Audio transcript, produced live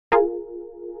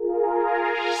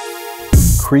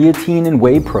Creatine and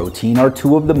whey protein are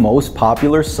two of the most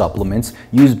popular supplements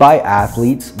used by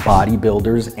athletes,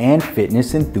 bodybuilders, and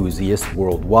fitness enthusiasts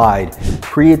worldwide.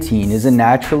 Creatine is a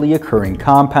naturally occurring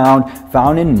compound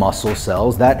found in muscle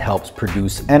cells that helps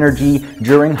produce energy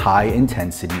during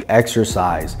high-intensity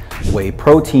exercise. Whey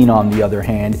protein, on the other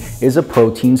hand, is a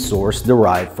protein source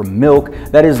derived from milk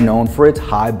that is known for its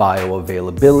high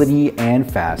bioavailability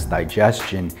and fast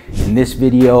digestion. In this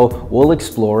video, we'll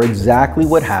explore exactly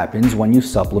what happens when you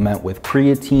supplement with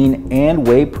creatine and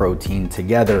whey protein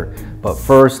together. But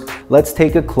first, let's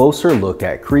take a closer look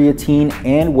at creatine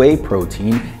and whey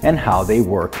protein and how they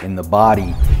work in the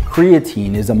body.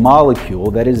 Creatine is a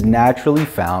molecule that is naturally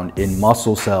found in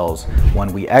muscle cells.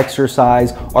 When we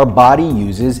exercise, our body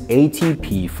uses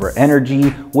ATP for energy,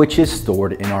 which is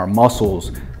stored in our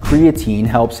muscles. Creatine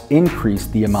helps increase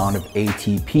the amount of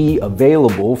ATP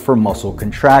available for muscle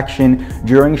contraction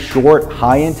during short,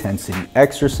 high-intensity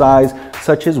exercise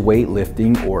such as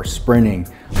weightlifting or sprinting.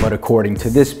 But according to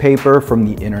this paper from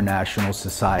the International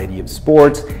Society of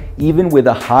Sports, even with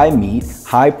a high-meat,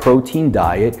 high-protein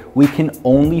diet, we can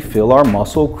only fill our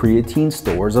muscle creatine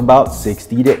stores about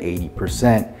 60 to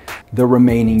 80%. The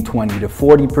remaining 20 to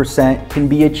 40% can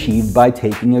be achieved by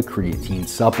taking a creatine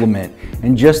supplement.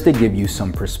 And just to give you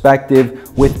some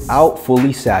perspective, without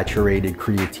fully saturated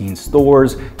creatine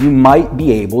stores, you might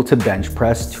be able to bench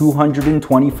press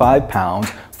 225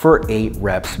 pounds for 8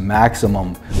 reps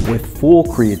maximum. With full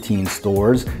creatine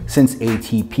stores, since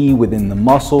ATP within the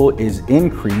muscle is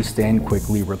increased and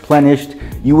quickly replenished,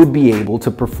 you would be able to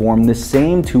perform the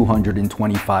same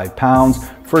 225 pounds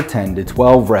for 10 to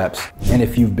 12 reps. And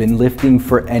if you've been lifting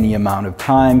for any amount of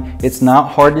time, it's not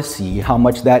hard to see how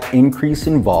much that increase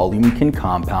in volume can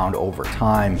compound over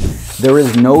time. There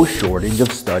is no shortage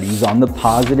of studies on the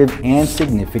positive and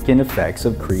significant effects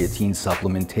of creatine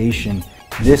supplementation.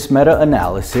 This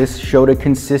meta-analysis showed a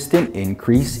consistent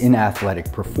increase in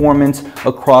athletic performance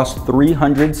across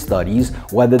 300 studies,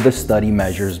 whether the study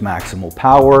measures maximal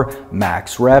power,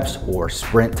 max reps, or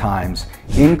sprint times.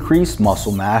 Increased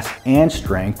muscle mass and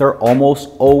strength are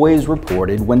almost always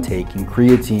reported when taking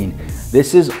creatine.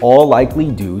 This is all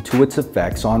likely due to its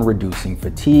effects on reducing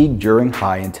fatigue during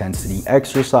high-intensity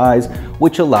exercise,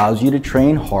 which allows you to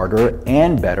train harder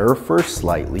and better for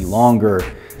slightly longer.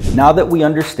 Now that we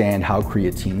understand how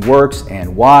creatine works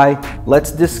and why,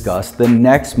 let's discuss the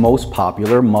next most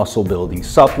popular muscle building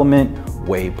supplement,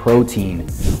 whey protein.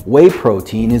 Whey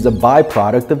protein is a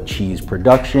byproduct of cheese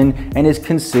production and is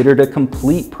considered a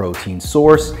complete protein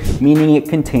source, meaning it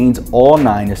contains all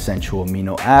 9 essential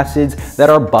amino acids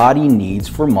that our body needs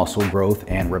for muscle growth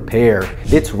and repair.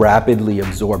 It's rapidly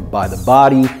absorbed by the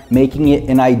body, making it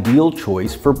an ideal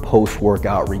choice for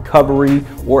post-workout recovery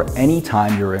or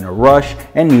anytime you're in a rush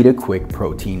and need a quick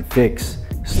protein fix.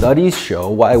 Studies show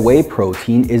why whey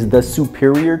protein is the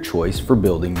superior choice for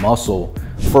building muscle.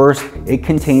 First, it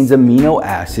contains amino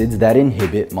acids that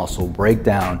inhibit muscle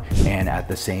breakdown, and at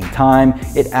the same time,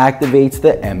 it activates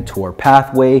the mTOR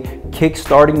pathway,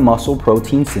 kickstarting muscle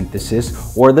protein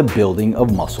synthesis or the building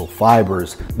of muscle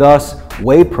fibers. Thus,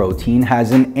 whey protein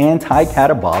has an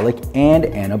anti-catabolic and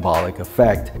anabolic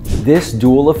effect. This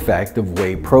dual effect of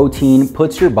whey protein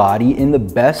puts your body in the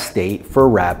best state for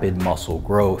rapid muscle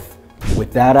growth.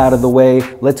 With that out of the way,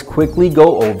 let's quickly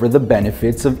go over the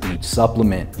benefits of each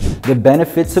supplement. The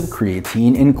benefits of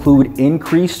creatine include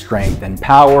increased strength and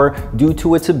power due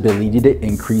to its ability to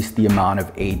increase the amount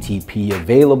of ATP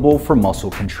available for muscle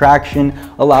contraction,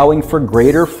 allowing for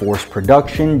greater force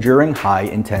production during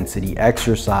high-intensity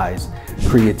exercise.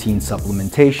 Creatine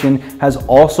supplementation has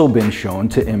also been shown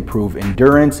to improve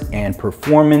endurance and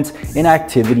performance in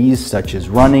activities such as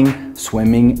running,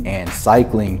 swimming, and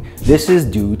cycling. This is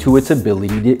due to its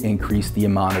ability to increase the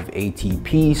amount of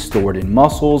ATP stored in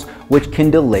muscles, which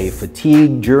can delay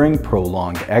fatigue during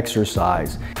prolonged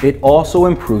exercise. It also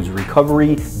improves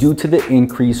recovery due to the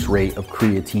increased rate of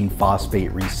creatine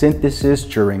phosphate resynthesis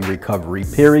during recovery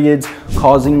periods,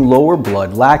 causing lower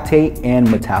blood lactate and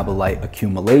metabolite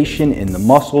accumulation in the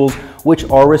muscles, which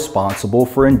are responsible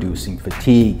for inducing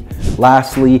fatigue.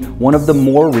 Lastly, one of the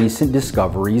more recent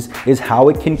discoveries is how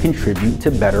it can contribute to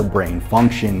better brain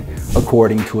function.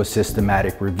 According to a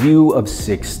systematic review of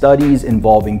 6 studies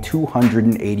involving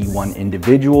 281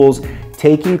 individuals,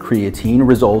 taking creatine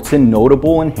results in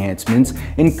notable enhancements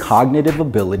in cognitive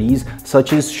abilities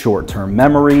such as short-term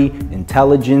memory,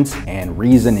 intelligence, and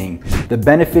reasoning. The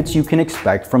benefits you can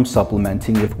expect from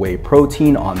supplementing with whey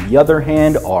protein, on the other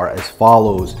hand, are as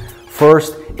follows.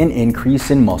 First, an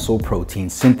increase in muscle protein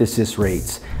synthesis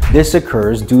rates. This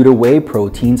occurs due to whey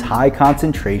protein's high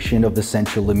concentration of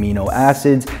essential amino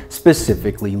acids,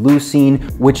 specifically leucine,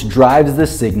 which drives the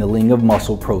signaling of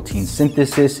muscle protein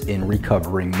synthesis in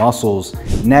recovering muscles.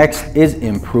 Next is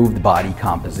improved body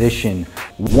composition.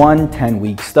 One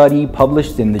 10-week study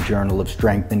published in the Journal of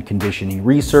Strength and Conditioning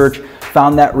Research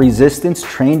found that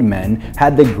resistance-trained men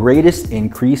had the greatest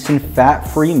increase in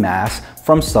fat-free mass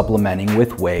from supplementing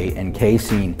with whey and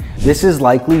casein. This is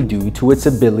likely due to its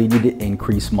ability to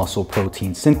increase muscle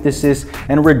protein synthesis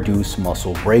and reduce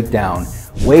muscle breakdown.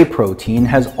 Whey protein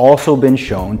has also been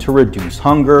shown to reduce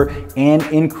hunger and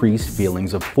increase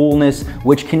feelings of fullness,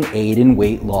 which can aid in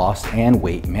weight loss and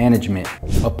weight management.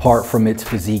 Apart from its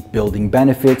physique building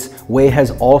benefits, whey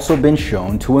has also been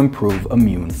shown to improve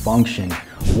immune function.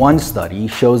 One study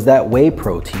shows that whey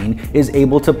protein is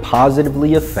able to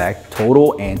positively affect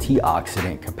total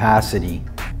antioxidant capacity.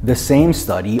 The same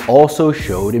study also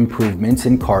showed improvements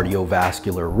in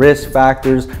cardiovascular risk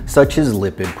factors such as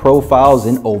lipid profiles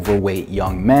in overweight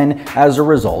young men as a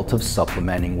result of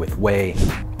supplementing with whey.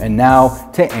 And now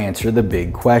to answer the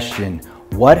big question.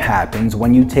 What happens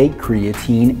when you take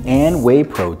creatine and whey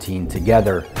protein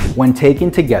together? When taken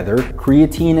together,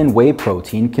 creatine and whey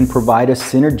protein can provide a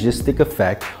synergistic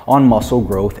effect on muscle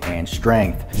growth and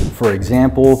strength. For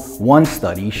example, one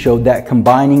study showed that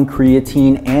combining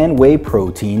creatine and whey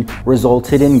protein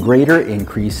resulted in greater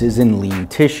increases in lean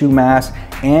tissue mass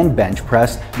and bench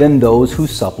press than those who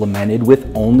supplemented with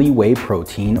only whey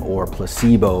protein or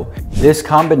placebo. This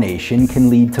combination can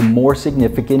lead to more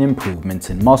significant improvements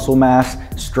in muscle mass,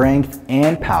 strength,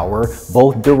 and power,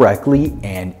 both directly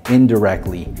and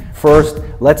indirectly. First,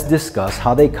 let's discuss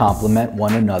how they complement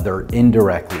one another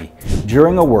indirectly.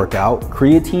 During a workout,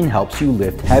 creatine helps you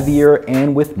lift heavier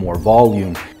and with more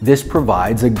volume. This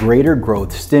provides a greater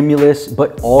growth stimulus,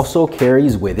 but also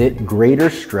carries with it greater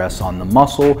stress on the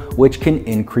muscle, which can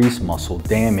increase muscle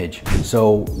damage.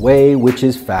 So whey, which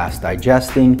is fast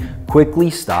digesting, quickly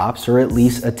stops or at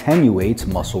least attenuates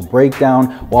muscle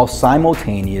breakdown while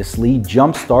simultaneously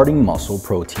jump-starting muscle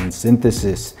protein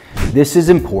synthesis. This is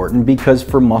important because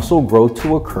for muscle growth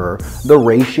to occur, the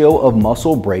ratio of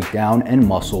muscle breakdown and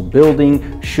muscle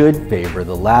building should favor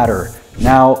the latter.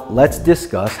 Now, let's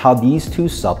discuss how these two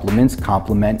supplements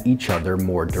complement each other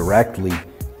more directly.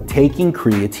 Taking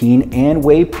creatine and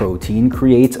whey protein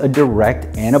creates a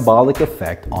direct anabolic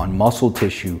effect on muscle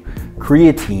tissue.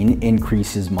 Creatine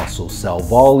increases muscle cell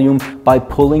volume by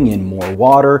pulling in more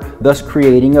water, thus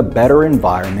creating a better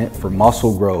environment for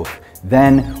muscle growth.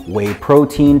 Then, whey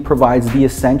protein provides the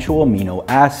essential amino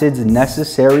acids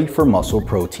necessary for muscle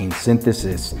protein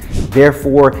synthesis.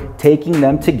 Therefore, taking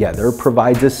them together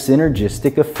provides a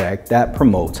synergistic effect that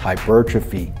promotes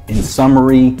hypertrophy. In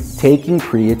summary, taking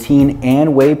creatine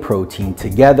and whey protein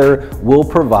together will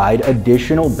provide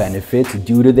additional benefits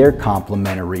due to their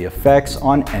complementary effects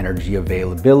on energy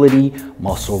availability,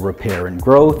 muscle repair and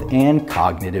growth, and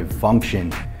cognitive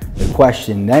function. The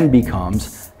question then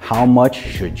becomes, how much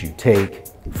should you take?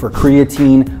 For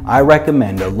creatine, I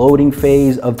recommend a loading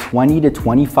phase of 20 to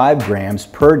 25 grams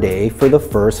per day for the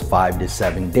first 5 to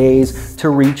 7 days to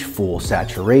reach full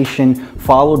saturation,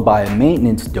 followed by a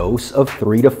maintenance dose of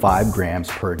 3 to 5 grams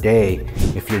per day.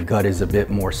 If your gut is a bit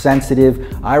more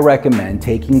sensitive, I recommend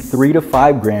taking 3 to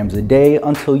 5 grams a day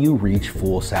until you reach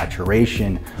full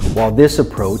saturation. While this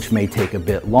approach may take a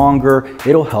bit longer,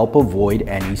 it'll help avoid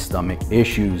any stomach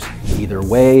issues. Either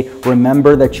way,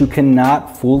 remember that you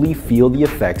cannot fully feel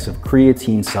the effects of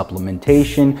creatine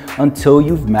supplementation until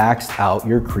you've maxed out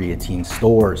your creatine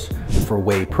stores. For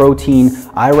whey protein,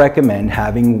 I recommend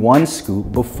having 1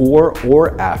 scoop before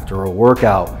or after a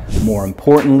workout. More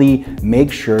importantly,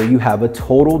 make sure you have a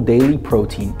total daily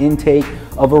protein intake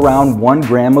of around 1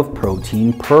 gram of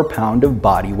protein per pound of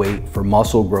body weight for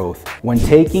muscle growth. When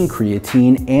taking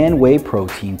creatine and whey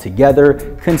protein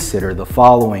together, consider the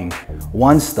following.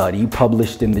 One study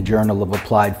published in the Journal of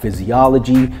Applied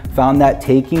Physiology found that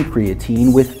taking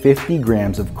creatine with 50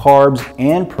 grams of carbs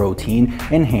and protein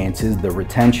enhances the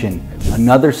retention.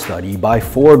 Another study by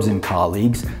Forbes and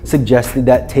colleagues suggested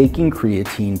that taking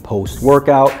creatine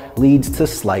post-workout leads to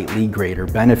slightly greater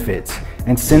benefits.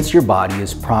 And since your body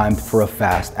is primed for a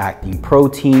fast-acting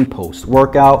protein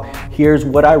post-workout, here's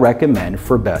what I recommend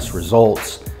for best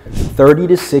results. 30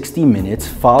 to 60 minutes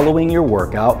following your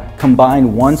workout,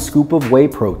 combine 1 scoop of whey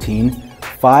protein,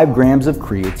 5 grams of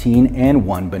creatine, and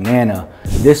 1 banana.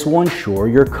 This will ensure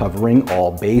you're covering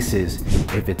all bases.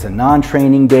 If it's a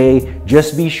non-training day,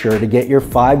 just be sure to get your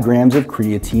 5 grams of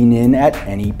creatine in at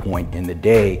any point in the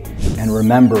day. And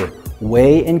remember,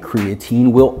 Whey and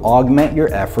creatine will augment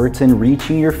your efforts in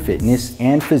reaching your fitness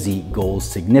and physique goals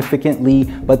significantly,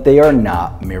 but they are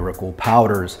not miracle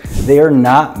powders. They are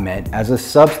not meant as a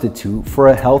substitute for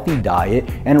a healthy diet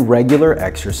and regular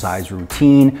exercise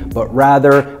routine, but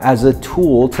rather as a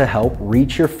tool to help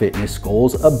reach your fitness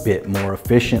goals a bit more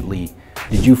efficiently.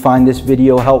 Did you find this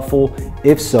video helpful?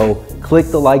 If so, click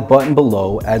the like button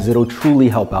below as it'll truly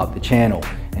help out the channel.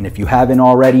 And if you haven't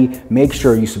already, make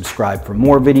sure you subscribe for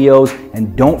more videos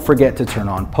and don't forget to turn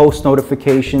on post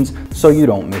notifications so you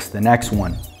don't miss the next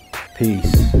one.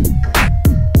 Peace.